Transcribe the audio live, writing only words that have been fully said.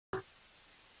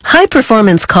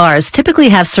High-performance cars typically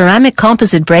have ceramic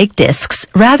composite brake discs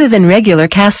rather than regular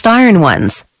cast-iron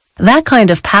ones. That kind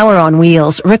of power on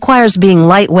wheels requires being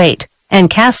lightweight, and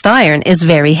cast iron is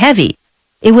very heavy.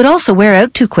 It would also wear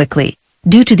out too quickly,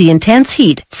 due to the intense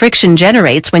heat friction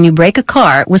generates when you brake a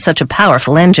car with such a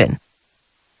powerful engine.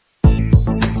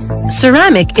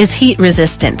 Ceramic is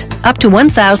heat-resistant, up to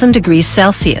 1,000 degrees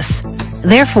Celsius.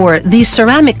 Therefore, these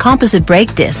ceramic composite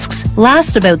brake discs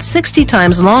last about 60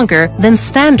 times longer than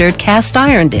standard cast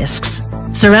iron discs.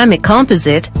 Ceramic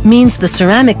composite means the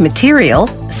ceramic material,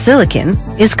 silicon,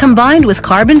 is combined with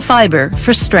carbon fiber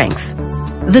for strength.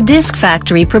 The disc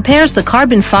factory prepares the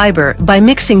carbon fiber by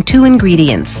mixing two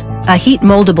ingredients, a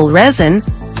heat-moldable resin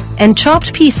and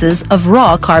chopped pieces of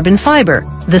raw carbon fiber,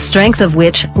 the strength of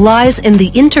which lies in the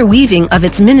interweaving of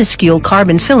its minuscule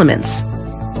carbon filaments.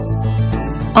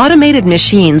 Automated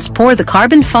machines pour the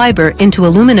carbon fiber into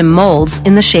aluminum molds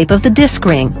in the shape of the disc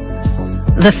ring.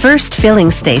 The first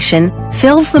filling station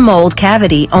fills the mold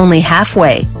cavity only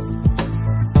halfway.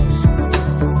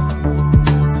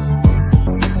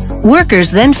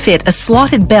 Workers then fit a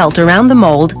slotted belt around the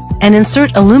mold and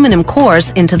insert aluminum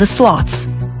cores into the slots.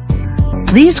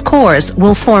 These cores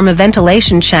will form a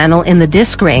ventilation channel in the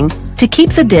disc ring to keep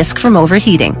the disc from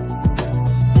overheating.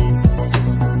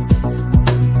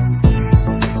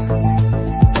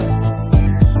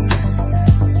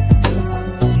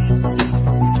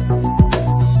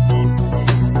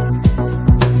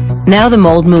 Now the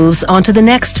mold moves on to the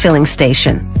next filling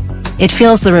station. It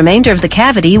fills the remainder of the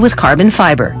cavity with carbon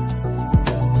fiber.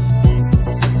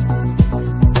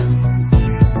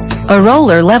 A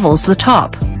roller levels the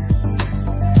top.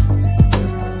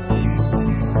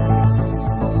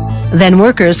 Then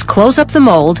workers close up the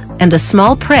mold and a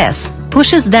small press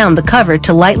pushes down the cover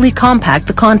to lightly compact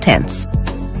the contents.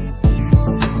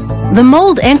 The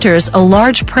mold enters a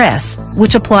large press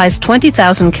which applies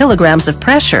 20,000 kilograms of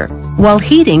pressure while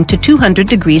heating to 200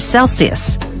 degrees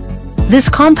Celsius. This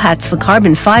compacts the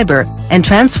carbon fiber and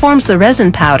transforms the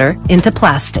resin powder into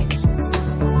plastic.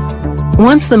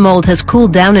 Once the mold has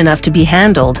cooled down enough to be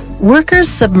handled, workers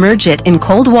submerge it in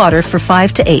cold water for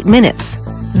 5 to 8 minutes.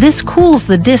 This cools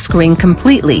the disc ring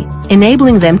completely,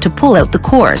 enabling them to pull out the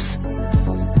cores.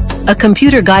 A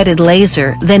computer-guided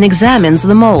laser then examines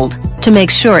the mold to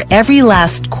make sure every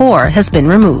last core has been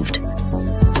removed.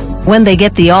 When they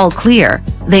get the all clear,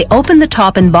 they open the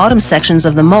top and bottom sections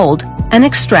of the mold and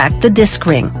extract the disc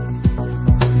ring.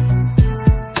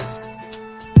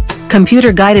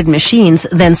 Computer-guided machines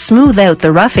then smooth out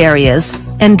the rough areas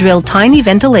and drill tiny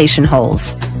ventilation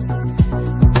holes.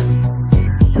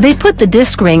 They put the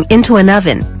disc ring into an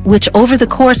oven, which over the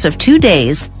course of 2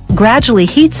 days gradually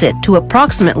heats it to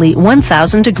approximately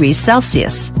 1,000 degrees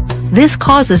Celsius. This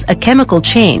causes a chemical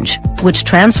change, which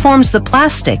transforms the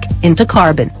plastic into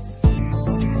carbon.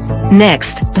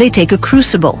 Next, they take a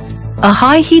crucible, a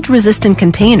high heat-resistant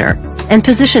container, and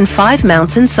position 5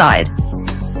 mounts inside.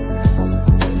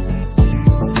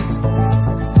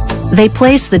 They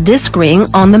place the disc ring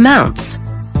on the mounts.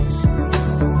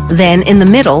 Then, in the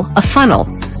middle, a funnel,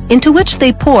 into which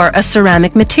they pour a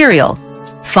ceramic material,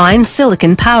 fine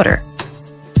silicon powder.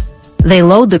 They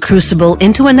load the crucible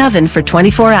into an oven for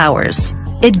 24 hours.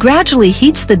 It gradually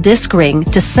heats the disc ring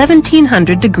to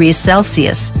 1,700 degrees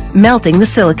Celsius, melting the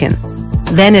silicon.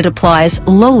 Then it applies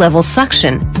low-level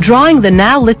suction, drawing the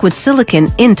now liquid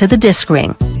silicon into the disc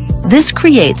ring. This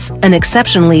creates an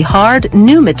exceptionally hard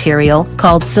new material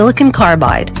called silicon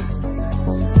carbide.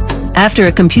 After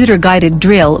a computer-guided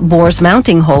drill bores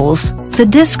mounting holes, the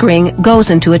disc ring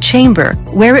goes into a chamber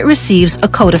where it receives a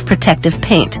coat of protective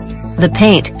paint. The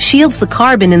paint shields the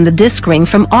carbon in the disc ring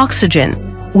from oxygen,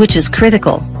 which is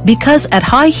critical because at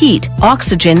high heat,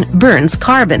 oxygen burns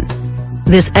carbon.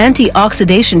 This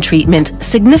anti-oxidation treatment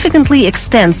significantly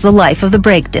extends the life of the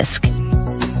brake disc.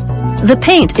 The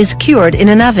paint is cured in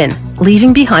an oven,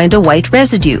 leaving behind a white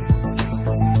residue.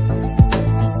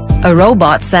 A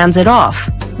robot sands it off,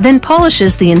 then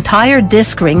polishes the entire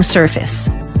disc ring surface.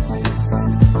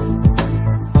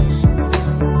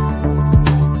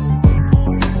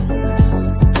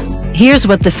 Here's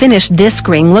what the finished disc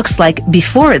ring looks like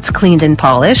before it's cleaned and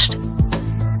polished,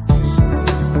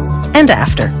 and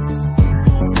after.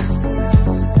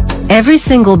 Every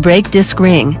single brake disc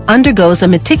ring undergoes a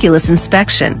meticulous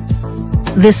inspection.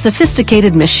 This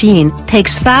sophisticated machine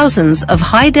takes thousands of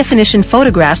high-definition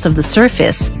photographs of the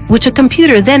surface, which a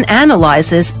computer then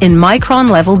analyzes in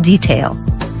micron-level detail.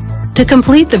 To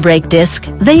complete the brake disc,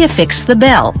 they affix the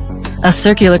bell, a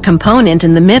circular component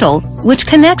in the middle which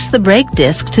connects the brake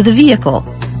disc to the vehicle.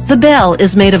 The bell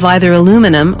is made of either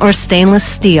aluminum or stainless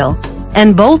steel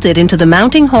and bolted into the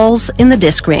mounting holes in the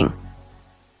disc ring.